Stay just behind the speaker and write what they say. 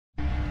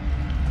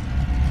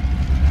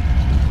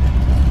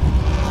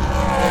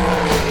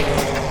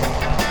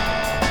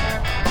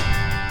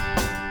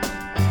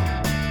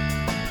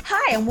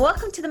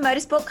welcome to the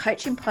Motorsport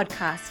Coaching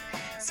Podcast,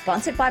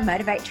 sponsored by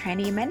Motivate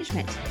Training and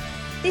Management.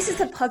 This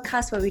is a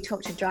podcast where we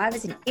talk to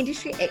drivers and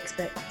industry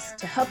experts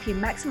to help you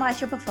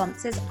maximize your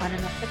performances on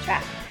and off the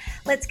track.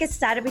 Let's get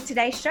started with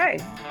today's show.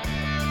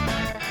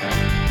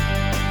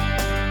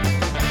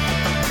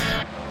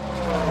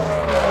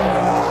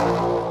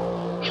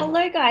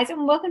 Hello guys,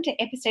 and welcome to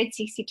episode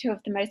 62 of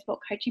the Motorsport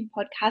Coaching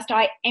Podcast.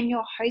 I am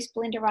your host,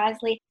 Belinda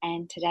Risley,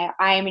 and today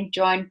I am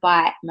joined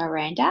by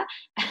Miranda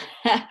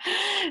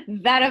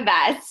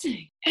Vatavaz.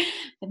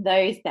 For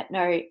those that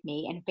know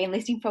me and have been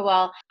listening for a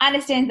while,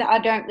 understand that I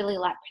don't really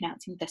like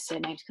pronouncing the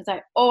surnames because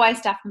I always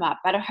stuff them up.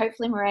 But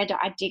hopefully, Miranda,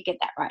 I did get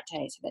that right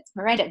today. So that's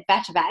Miranda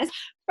Vatavaz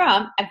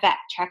from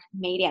Vattrack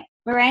Media.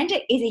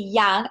 Miranda is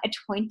a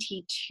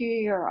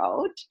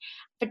 22-year-old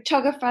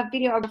photographer,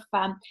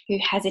 videographer who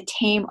has a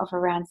team of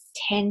around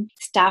 10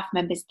 staff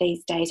members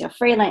these days, or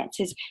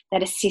freelancers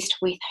that assist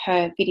with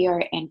her video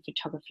and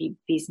photography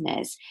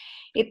business.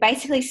 It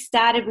basically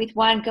started with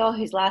one girl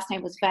whose last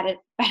name was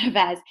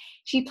Vatavaz.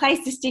 She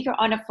placed a sticker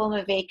on a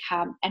Formula V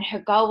car, and her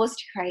goal was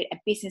to create a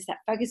business that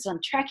focuses on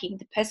tracking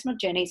the personal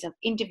journeys of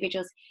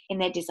individuals in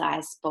their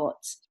desired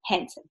sports,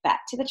 hence Vat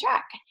to the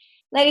Track.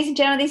 Ladies and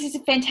gentlemen, this is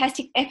a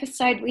fantastic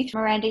episode with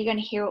Miranda. You're going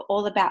to hear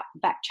all about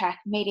Vattrack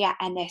Media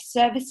and their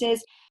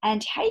services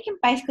and how you can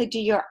basically do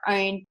your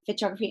own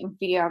photography and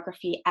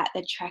videography at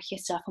the track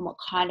yourself, and what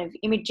kind of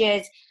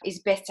images is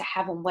best to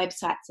have on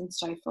websites and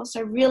so forth.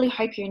 So really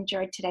hope you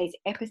enjoyed today's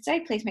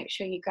episode. Please make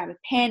sure you grab a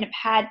pen, a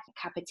pad,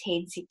 a cup of tea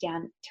and sit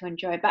down to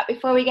enjoy. But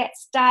before we get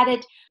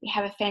started, we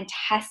have a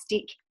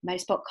fantastic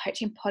Motorsport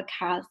Coaching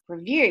Podcast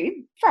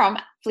review from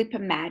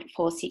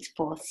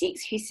FlipperMad4646,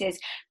 who says,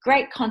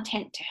 great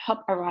content to help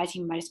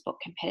arising motorsport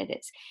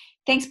competitors.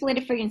 Thanks,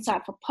 Belinda, for your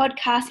insightful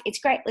podcast. It's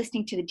great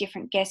listening to the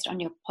different guests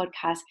on your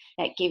podcast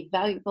that give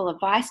valuable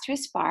advice to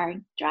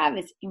aspiring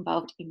drivers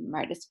involved in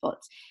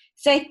motorsports.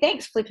 So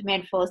thanks,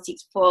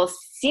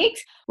 FlipperMan4646.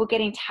 We'll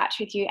get in touch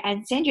with you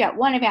and send you out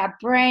one of our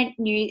brand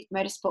new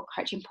Motorsport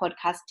Coaching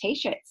Podcast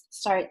t-shirts.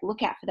 So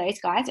look out for those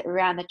guys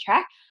around the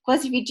track. Of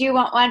course, if you do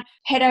want one,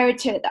 head over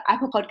to the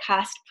Apple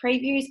Podcast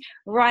previews,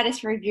 write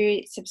us a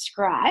review,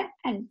 subscribe,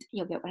 and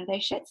you'll get one of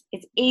those shirts.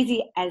 It's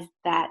easy as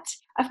that.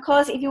 Of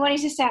course, if you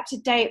wanted to stay up to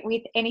date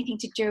with anything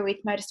to do with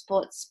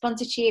motorsport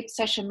sponsorship,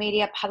 social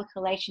media, public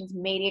relations,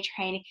 media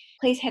training,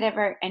 please head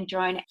over and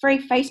join a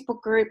free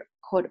Facebook group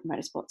called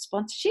Motorsport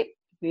Sponsorship.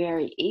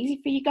 Very easy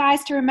for you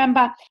guys to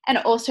remember, and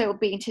also will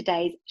be in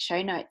today's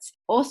show notes.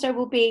 Also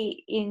will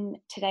be in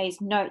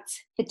today's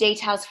notes the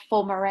details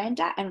for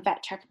Miranda and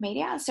Vattrack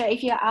Media. So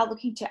if you are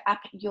looking to up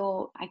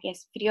your,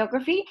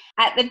 videography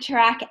at the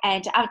track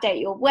and to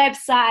update your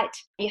website,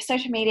 your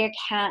social media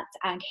accounts,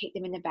 and keep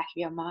them in the back of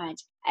your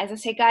mind. As I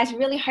said, guys,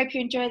 really hope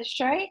you enjoy the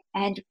show,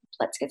 and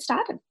let's get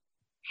started.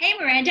 Hey,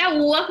 Miranda,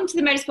 welcome to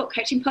the Motorsport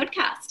Coaching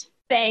Podcast.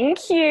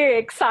 Thank you.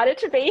 Excited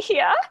to be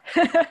here.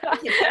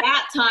 It's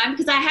about time,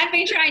 because I have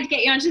been trying to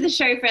get you onto the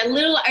show for a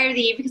little over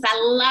the year because I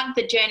love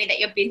the journey that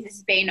your business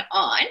has been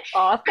on.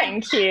 Oh,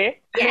 thank you.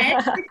 Yeah,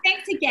 so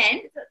thanks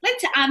again.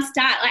 Let's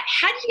start.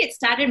 How did you get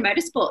started in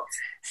motorsports?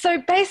 So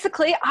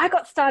basically, I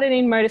got started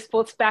in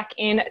motorsports back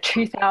in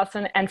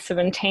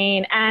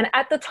 2017. And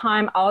at the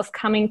time, I was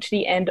coming to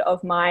the end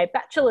of my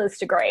bachelor's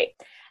degree.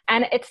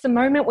 And it's the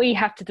moment where you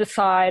have to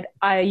decide,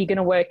 are you going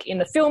to work in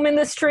the film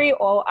industry,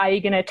 or are you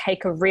going to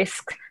take a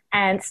risk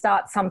and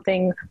start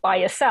something by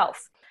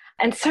yourself?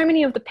 And so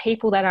many of the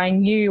people that I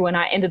knew when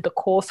I ended the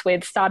course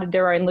with started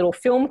their own little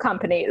film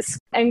companies.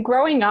 And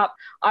growing up,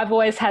 I've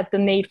always had the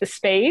need for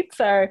speed.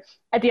 So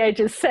at the age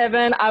of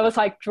 7, I was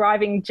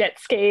driving jet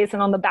skis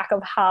and on the back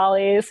of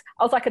Harleys.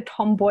 I was like a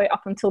tomboy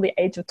up until the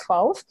age of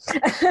 12.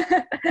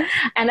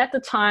 And at the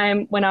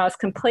time when I was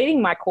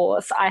completing my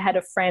course, I had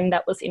a friend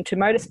that was into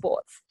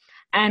motorsports.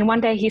 And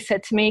one day he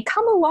said to me,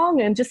 come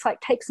along and just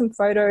take some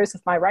photos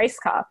of my race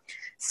car.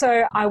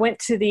 So I went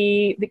to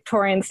the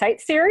Victorian State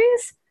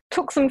Series,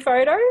 took some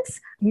photos,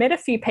 met a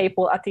few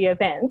people at the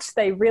event.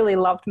 They really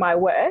loved my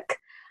work.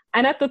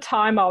 And at the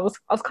time I was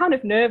kind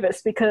of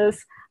nervous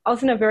because I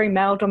was in a very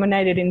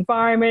male-dominated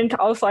environment.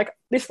 I was like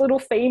this little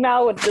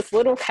female with this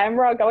little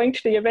camera going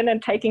to the event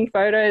and taking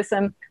photos.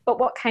 But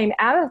what came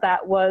out of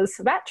that was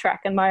Vattrack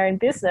and my own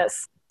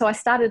business. So I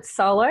started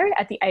solo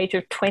at the age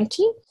of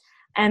 20.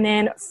 And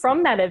then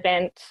from that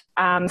event,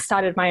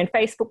 started my own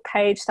Facebook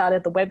page,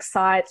 started the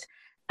website,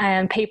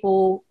 and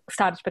people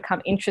started to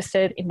become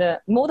interested in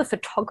the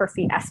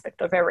photography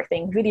aspect of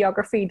everything.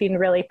 Videography didn't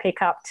really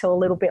pick up till a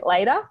little bit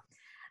later.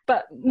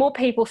 But more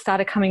people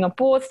started coming on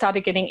board,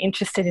 started getting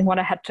interested in what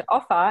I had to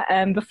offer.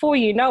 And before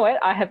you know it,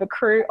 I have a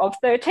crew of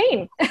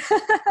 13.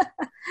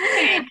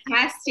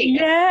 Fantastic.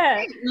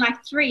 Yeah. In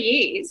 3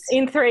 years.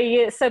 In 3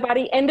 years. So by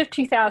the end of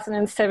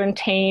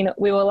 2017,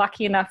 we were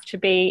lucky enough to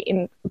be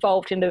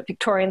involved in the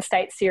Victorian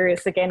State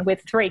Series again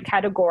with 3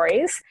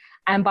 categories.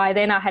 And by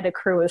then I had a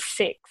crew of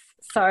 6.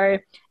 So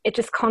it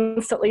just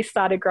constantly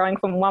started growing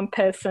from 1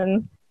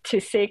 person to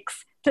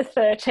 6 to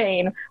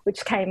 13,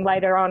 which came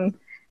later on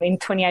in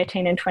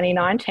 2018 and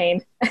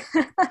 2019.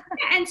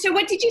 And so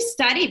what did you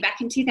study back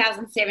in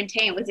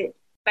 2017? Was it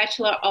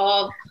Bachelor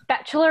of?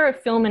 Bachelor of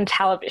Film and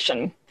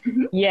Television.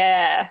 Mm-hmm.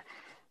 Yeah.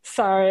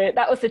 So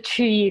that was a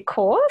 2-year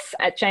course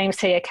at James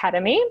T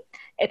Academy.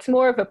 It's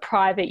more of a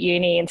private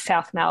uni in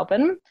South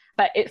Melbourne,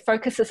 but it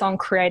focuses on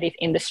creative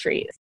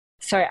industries.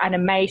 So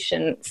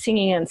animation,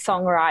 singing and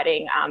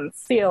songwriting,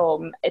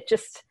 film. It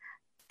just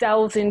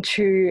delves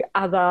into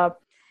other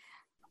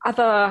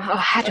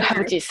how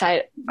would you say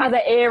it?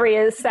 Other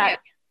areas that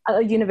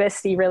a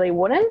university really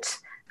wouldn't.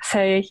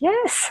 So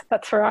yes,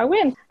 that's where I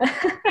went.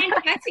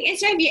 Fantastic. And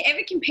so have you ever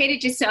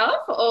competed yourself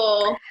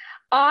or?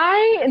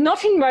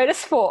 Not in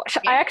motorsport.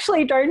 Yeah. I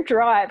actually don't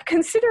drive.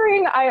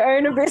 Considering I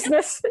own a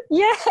business,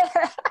 yeah.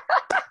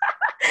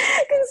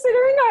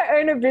 Considering I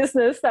own a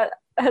business that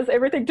has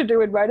everything to do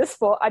with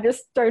motorsport, I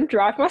just don't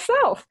drive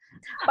myself.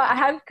 But I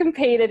have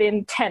competed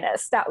in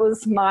tennis. That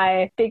was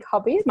my big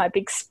hobby, my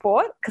big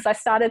sport, because I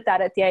started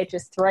that at the age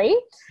of 3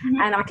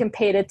 and I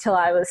competed till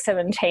I was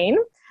 17.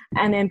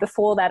 And then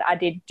before that, I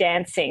did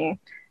dancing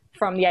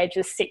from the age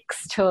of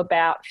 6 to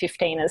about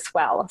 15 as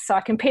well. So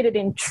I competed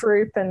in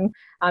troupe, and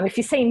if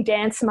you've seen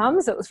Dance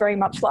Mums, it was very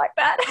much like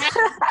that.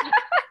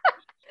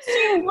 So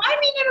why have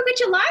you never got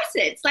your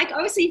license? Like,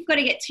 obviously you've got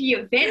to get to your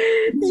event.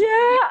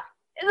 Yeah.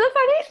 The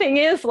funny thing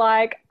is,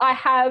 like, I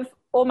have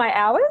all my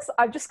hours.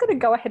 I've just got to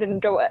go ahead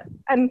and do it.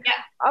 And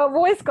I've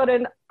always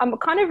I'm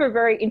kind of a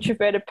very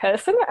introverted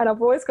person, and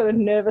I've always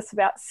gotten nervous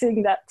about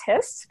sitting that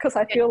test because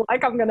I feel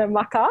like I'm going to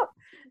muck up.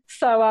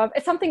 So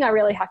it's something I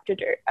really have to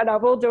do, and I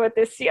will do it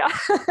this year.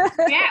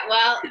 Yeah,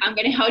 well, I'm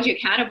going to hold you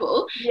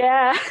accountable.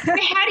 Yeah. So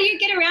how do you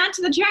get around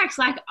to the tracks?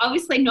 Like,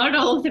 obviously not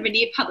all of them are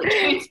near public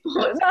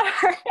transport.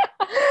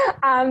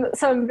 No.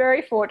 So I'm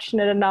very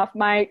fortunate enough.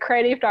 My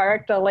creative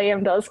director,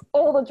 Liam, does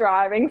all the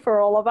driving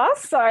for all of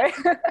us. So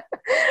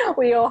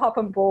we all hop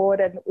on board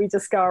and we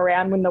just go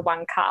around in the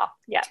one car.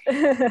 Yeah.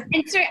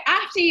 And so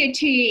after your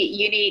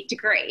 2-year uni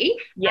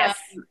degree, yes,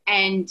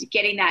 and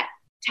getting that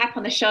tap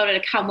on the shoulder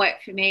to come work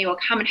for me or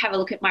come and have a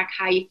look at my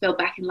car, you fell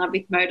back in love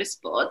with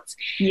motorsports.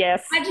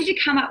 Yes. How did you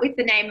come up with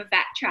the name of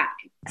that track?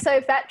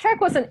 So that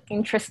track was an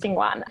interesting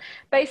one.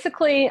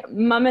 Basically,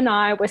 Mum and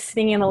I were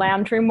sitting in the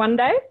lounge room one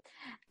day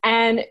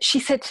and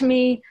she said to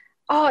me,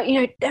 oh,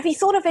 have you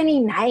thought of any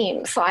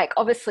names? Like,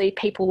 obviously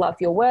people love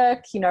your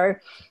work, are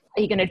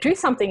you going to do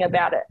something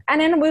about it? And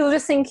then we were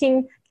just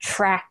thinking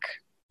track.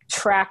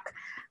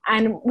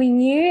 And we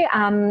knew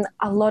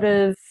a lot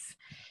of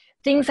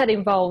things that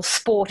involve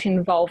sport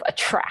involve a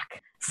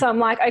track. So I'm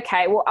like,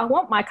 okay, well, I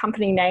want my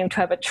company name to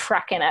have a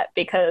track in it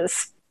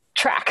because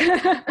track.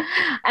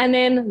 And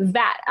then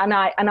that, and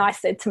I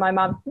said to my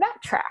mum, that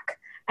track.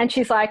 And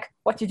she's like,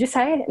 what did you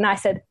say? And I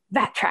said,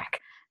 that track.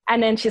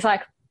 And then she's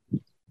like,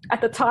 at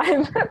the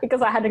time,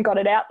 because I hadn't got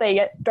it out there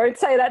yet, don't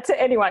say that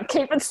to anyone,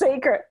 keep it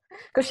secret.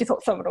 Because she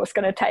thought someone was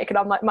going to take it.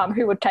 I'm like, Mum,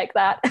 who would take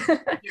that?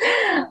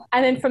 Yeah.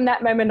 And then from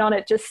that moment on,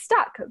 it just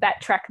stuck,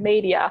 That Track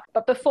Media.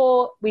 But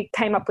before we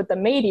came up with the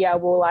media,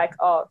 we were like,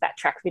 oh, That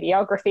Track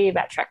Videography,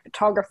 That Track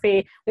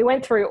Photography. We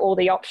went through all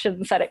the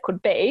options that it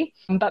could be.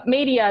 But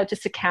media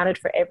just accounted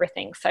for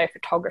everything. So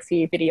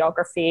photography,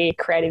 videography,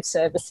 creative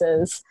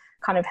services,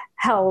 kind of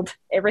held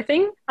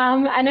everything.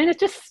 And then it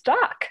just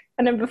stuck.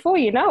 And then before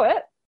you know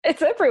it,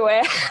 it's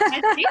everywhere.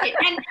 That's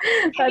it. And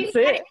have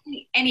you had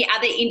any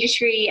other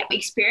industry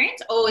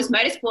experience, or was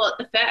motorsport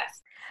the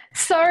first?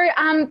 So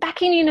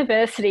back in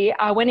university,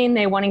 I went in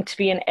there wanting to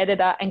be an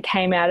editor and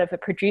came out of a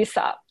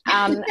producer.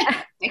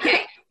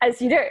 Okay. As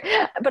you do.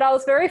 But I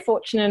was very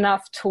fortunate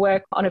enough to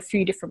work on a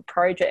few different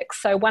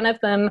projects. So one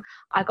of them,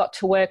 I got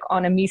to work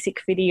on a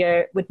music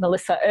video with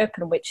Melissa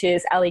Erpen, which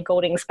is Ali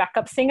Goulding's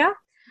backup singer.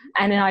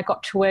 And then I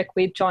got to work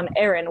with John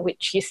Erin,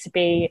 which used to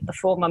be the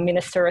former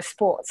Minister of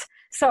Sports.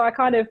 So I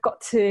kind of got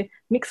to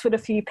mix with a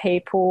few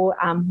people,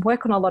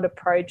 work on a lot of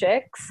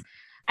projects.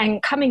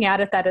 And coming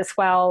out of that as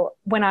well,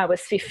 when I was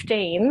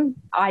 15,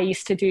 I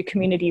used to do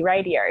community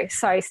radio.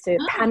 So I used to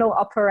panel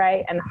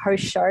operate and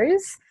host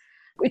shows,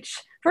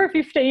 which for a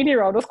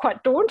 15-year-old was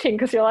quite daunting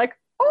because you're like,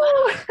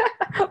 oh,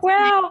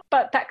 wow.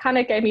 But that kind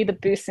of gave me the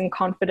boost and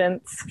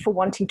confidence for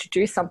wanting to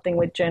do something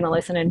with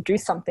journalism and do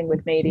something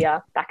with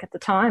media back at the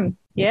time.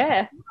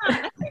 Yeah. Oh,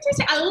 that's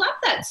interesting. I love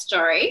that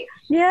story.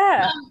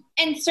 Yeah.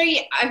 And so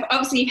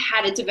obviously you've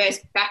had a diverse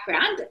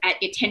background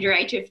at your tender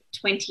age of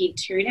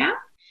 22 now.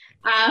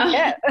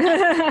 Yeah.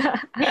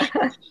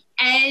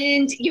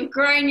 And you've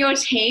grown your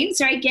team.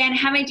 So again,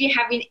 how many do you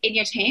have in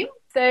your team?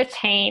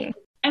 13.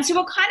 And so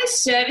what kind of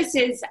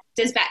services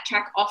does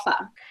Backtrack offer?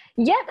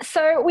 Yep,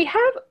 so we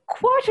have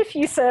quite a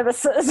few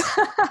services.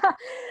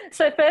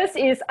 So first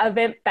is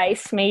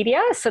event-based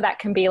media. So that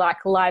can be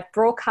like live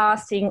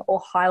broadcasting or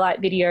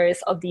highlight videos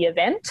of the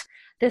event.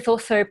 There's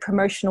also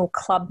promotional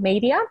club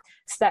media.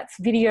 So that's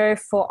video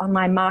for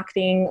online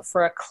marketing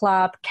for a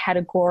club,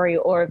 category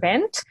or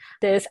event.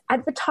 There's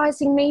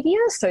advertising media,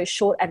 so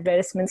short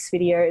advertisements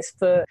videos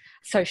for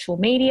social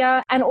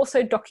media, and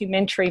also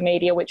documentary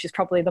media, which is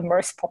probably the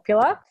most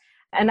popular.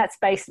 And that's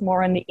based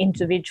more on the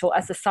individual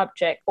as a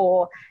subject,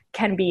 or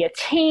can be a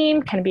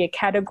team, can be a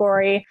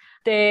category.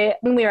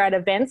 When we're at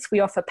events, we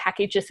offer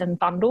packages and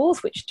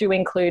bundles, which do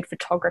include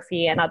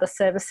photography and other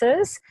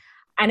services.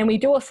 And then we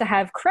do also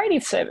have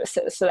creative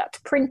services. So that's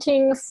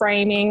printing,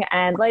 framing,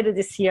 and later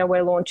this year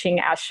we're launching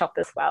our shop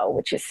as well,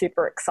 which is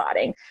super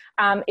exciting.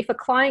 If a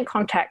client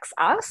contacts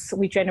us,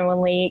 we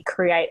generally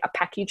create a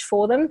package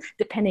for them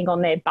depending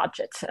on their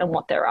budget and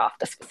what they're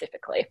after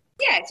specifically.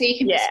 Yeah, so you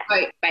can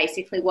bespoke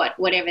basically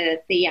whatever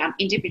the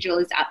individual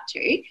is up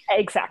to.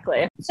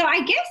 Exactly. So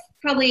I guess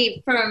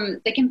probably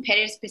from the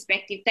competitor's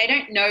perspective, they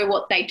don't know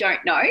what they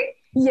don't know.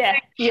 Yeah,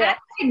 so how do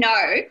they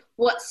know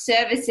what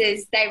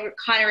services they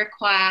kind of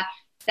require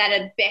that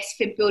are best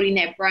for building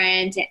their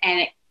brand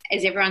and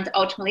as everyone's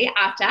ultimately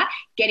after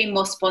getting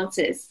more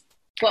sponsors?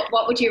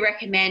 What would you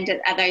recommend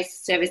are those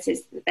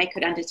services that they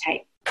could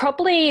undertake?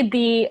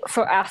 Probably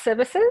for our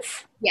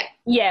services?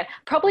 Yeah,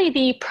 probably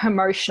the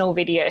promotional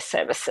video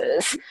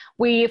services.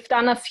 We've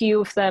done a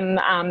few of them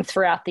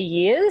throughout the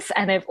years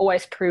and they've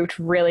always proved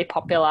really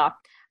popular,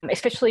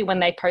 especially when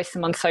they post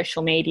them on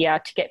social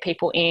media to get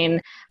people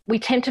in. We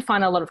tend to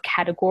find a lot of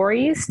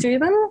categories do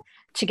them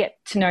to get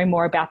to know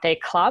more about their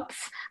clubs,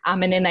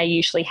 and then they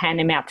usually hand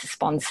them out to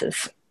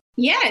sponsors.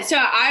 Yeah, so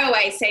I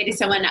always say to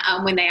someone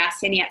when they are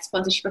sending out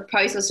sponsorship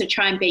proposals to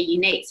try and be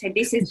unique. So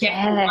this is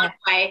definitely one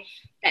way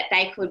that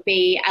they could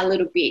be a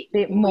little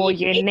bit more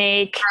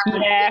unique.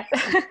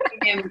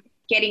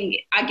 Getting,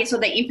 I guess, all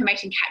the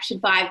information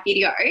captured by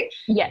video.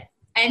 Yeah.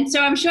 And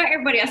so I'm sure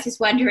everybody else is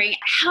wondering,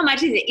 how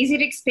much is it? Is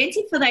it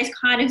expensive for those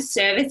kind of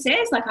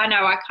services? Like I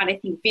know I kind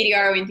of think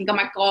video and think, oh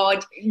my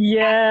God.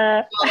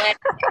 Yeah. And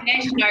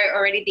as you know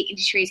already, the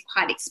industry is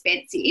quite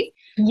expensive.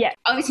 Yeah.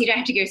 Obviously, you don't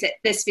have to give us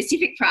the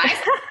specific price.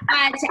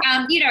 But,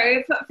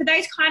 for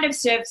those kind of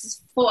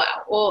services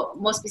or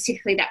more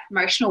specifically that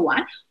promotional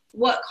one,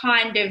 what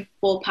kind of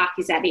ballpark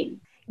is that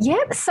in?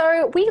 Yeah,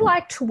 so we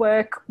like to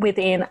work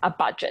within a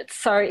budget.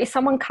 So if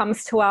someone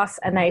comes to us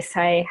and they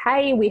say,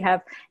 hey, we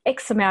have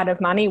X amount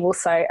of money, we'll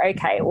say,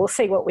 okay, we'll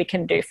see what we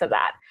can do for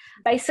that.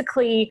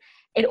 Basically,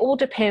 it all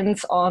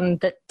depends on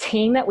the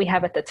team that we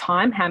have at the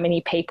time, how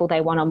many people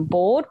they want on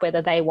board,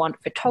 whether they want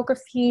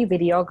photography,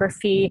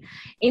 videography.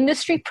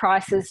 Industry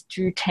prices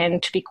do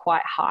tend to be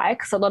quite high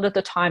because a lot of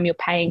the time you're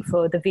paying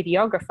for the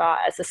videographer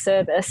as a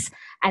service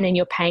and then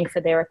you're paying for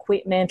their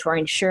equipment or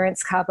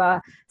insurance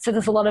cover. So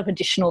there's a lot of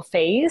additional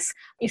fees.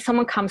 If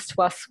someone comes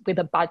to us with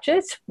a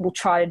budget, we'll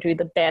try to do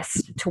the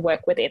best to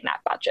work within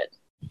that budget.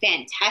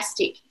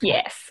 Fantastic.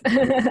 Yes.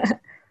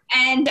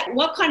 And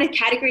what kind of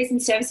categories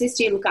and services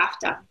do you look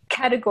after?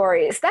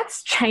 Categories.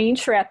 That's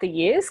changed throughout the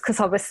years because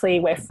obviously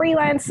we're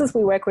freelancers.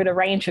 We work with a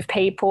range of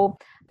people.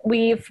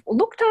 We've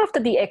looked after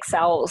the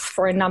XLs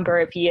for a number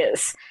of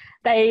years.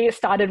 They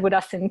started with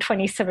us in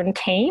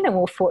 2017 and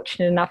we're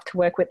fortunate enough to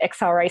work with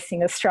XL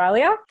Racing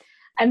Australia.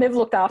 And they've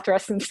looked after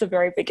us since the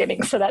very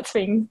beginning. So that's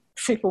been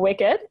super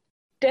wicked.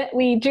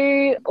 We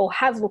do or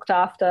have looked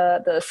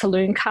after the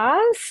saloon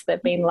cars.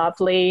 They've been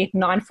lovely,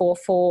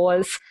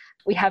 944s.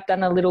 We have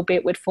done a little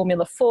bit with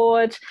Formula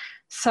Ford.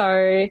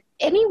 So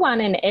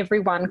anyone and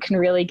everyone can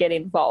really get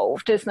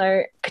involved. There's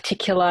no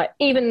particular,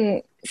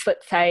 even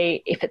let's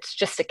say if it's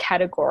just a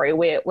category,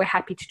 we're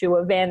happy to do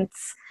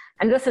events.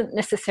 And it doesn't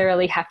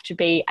necessarily have to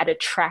be at a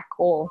track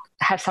or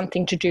have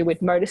something to do with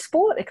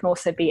motorsport. It can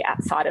also be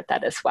outside of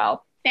that as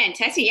well.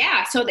 Fantastic.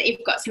 Yeah, I saw that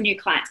you've got some new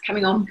clients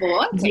coming on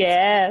board.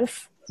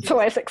 Yes. It's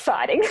always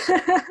exciting. How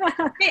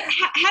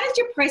does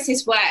your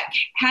process work?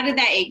 How do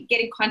they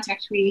get in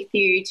contact with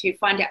you to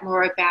find out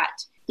more about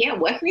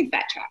working with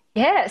VATTRACK?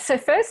 Yeah, so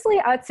firstly,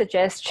 I'd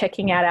suggest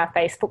checking out our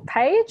Facebook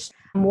page,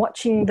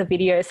 watching the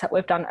videos that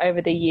we've done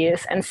over the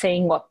years and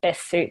seeing what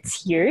best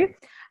suits you.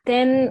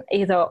 Then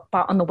either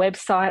on the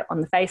website,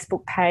 on the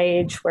Facebook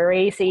page, we're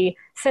easy,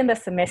 send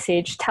us a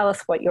message, tell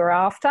us what you're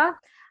after.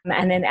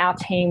 And then our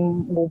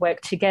team will work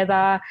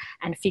together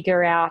and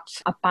figure out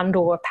a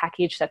bundle or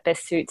package that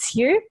best suits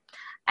you.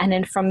 And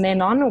then from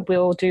then on,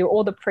 we'll do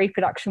all the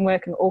pre-production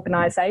work and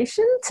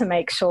organisation to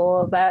make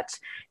sure that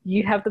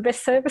you have the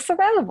best service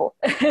available.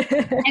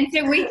 And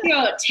so with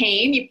your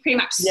team, you pretty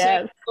much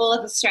serve all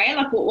of Australia.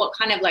 Like what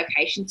kind of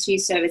locations do you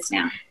service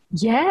now?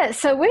 Yeah,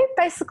 so we've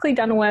basically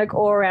done work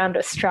all around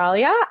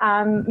Australia.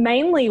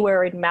 Mainly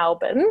we're in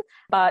Melbourne,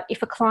 but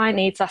if a client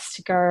needs us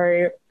to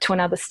go to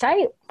another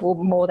state, we're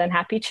more than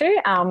happy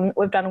to.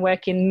 We've done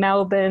work in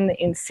Melbourne,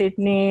 in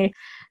Sydney,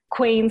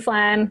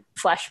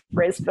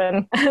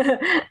 Queensland/Brisbane,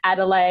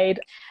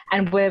 Adelaide,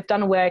 and we've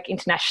done work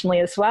internationally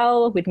as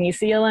well with New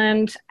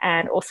Zealand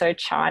and also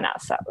China.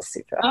 So that was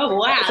super. Oh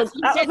wow, that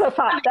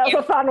was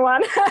a fun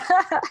one.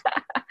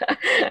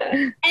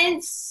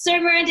 And so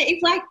Miranda,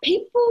 if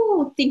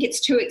people think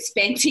it's too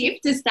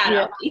expensive to start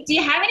up, do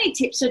you have any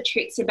tips or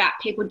tricks about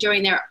people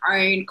doing their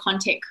own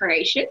content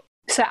creation?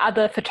 So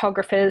other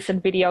photographers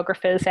and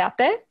videographers out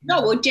there?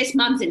 No, well, just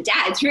mums and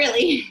dads,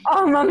 really.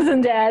 Oh, mums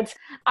and dads.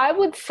 I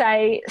would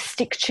say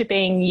stick to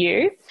being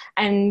you.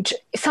 And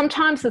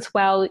sometimes as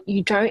well,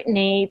 you don't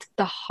need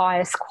the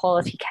highest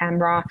quality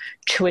camera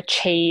to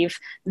achieve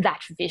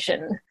that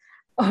vision.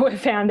 We've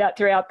found out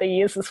throughout the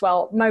years as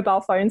well,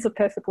 mobile phones are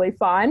perfectly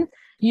fine.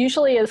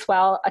 Usually as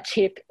well, a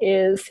tip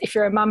is if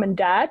you're a mum and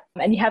dad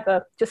and you have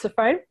just a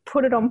phone,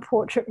 put it on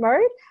portrait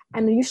mode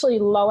and usually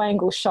low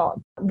angle shot,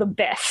 the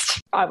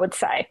best. I would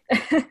say.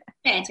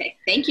 Fantastic.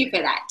 Thank you for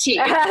that too.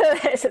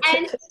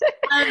 And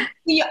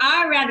you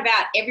are around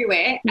about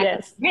everywhere.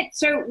 Yes.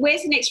 So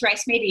where's the next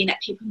race meeting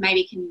that people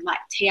maybe can like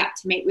tee up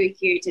to meet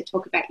with you to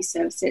talk about your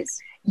services?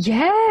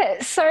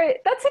 Yeah, so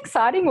that's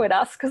exciting with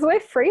us because we're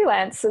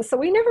freelancers, so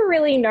we never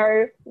really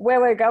know where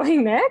we're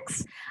going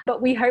next.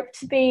 But we hope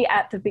to be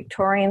at the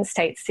Victorian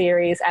State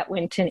Series at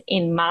Winton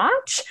in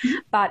March.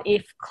 But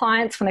if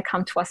clients want to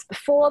come to us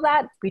before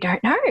that, we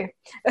don't know.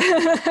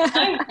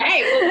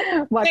 Okay.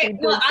 Might be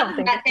doing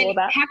something before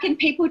that. How can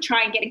people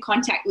try and get in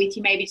contact with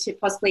you maybe to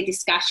possibly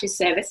discuss your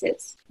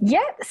services?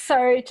 Yeah,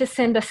 so just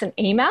send us an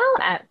email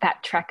at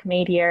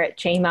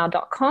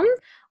backtrackmedia@gmail.com.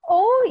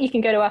 Or you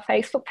can go to our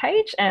Facebook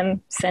page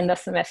and send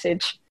us a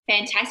message.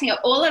 Fantastic.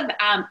 All of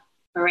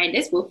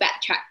Miranda's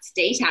Backtrack's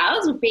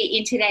details will be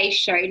in today's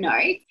show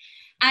notes.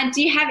 And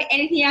do you have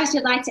anything else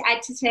you'd like to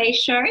add to today's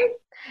show?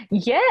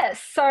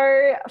 Yes.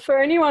 So for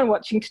anyone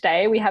watching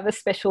today, we have a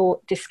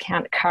special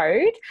discount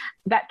code,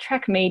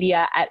 Backtrack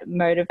Media at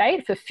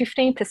Motivate, for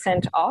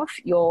 15% off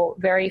your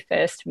very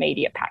first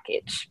media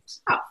package.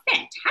 Oh,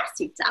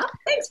 fantastic, Duff.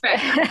 Thanks very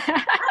much.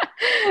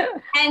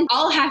 And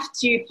I'll have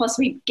to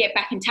possibly get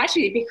back in touch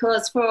with you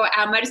because for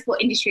our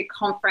Motorsport Industry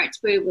Conference,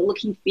 we were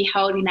looking to be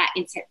holding that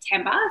in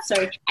September.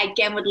 So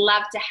again, would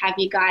love to have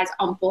you guys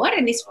on board.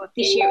 And this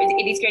year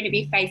it is going to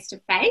be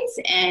face-to-face.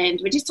 And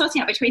we're just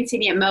tossing up between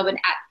Sydney and Melbourne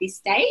at this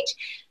stage.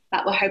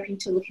 But we're hoping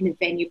to look in the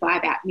venue by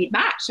about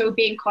mid-March. So we'll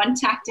be in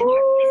contact and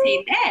hopefully see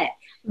you there.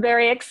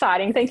 Very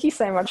exciting. Thank you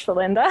so much,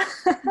 Belinda.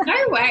 No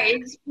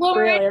worries. Well,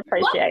 really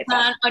appreciate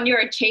that. On your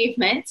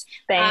achievements.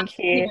 Thank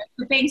you.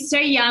 For being so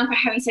young, for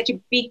having such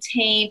a big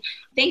team.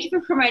 Thank you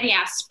for promoting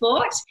our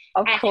sport.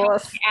 Of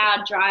course. Helping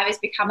our drivers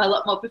become a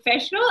lot more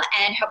professional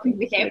and helping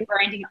with their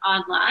branding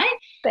online.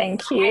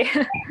 Thank you.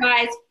 And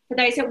guys, for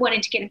those that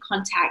wanted to get in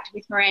contact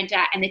with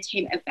Miranda and the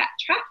team of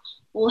Backtrack,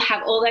 we'll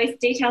have all those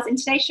details in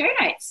today's show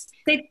notes.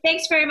 So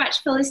thanks very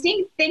much for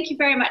listening. Thank you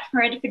very much,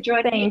 Miranda, for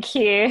joining me. Thank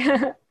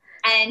you.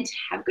 And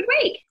have a good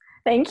week.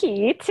 Thank you.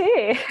 You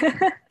too.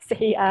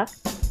 See ya.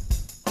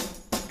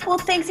 Well,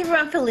 thanks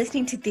everyone for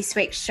listening to this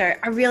week's show.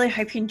 I really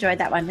hope you enjoyed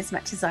that one as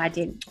much as I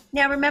did.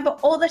 Now, remember,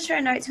 all the show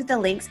notes with the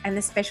links and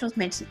the specials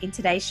mentioned in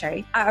today's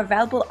show are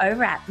available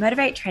over at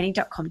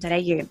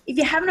motivatetraining.com.au. If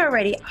you haven't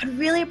already, I'd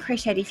really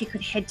appreciate it if you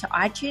could head to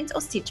iTunes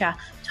or Stitcher,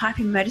 type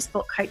in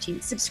Motorsport Coaching,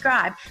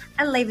 subscribe,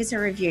 and leave us a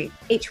review.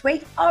 Each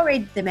week, I'll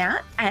read them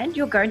out and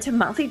you'll go into a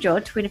monthly draw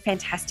to win a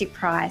fantastic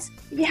prize.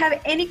 If you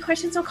have any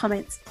questions or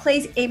comments,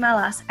 please email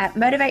us at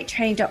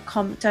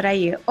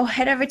motivatetraining.com.au or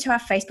head over to our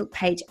Facebook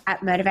page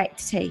at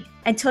Motivate2T.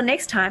 Until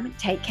next time,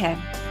 take care.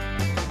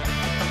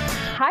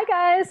 Hi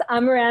guys,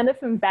 I'm Miranda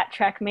from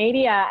Backtrack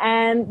Media,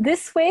 and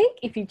this week,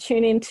 if you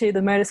tune into the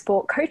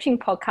Motorsport Coaching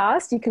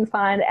Podcast, you can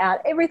find out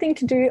everything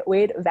to do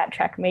with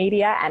Backtrack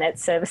Media and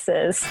its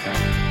services.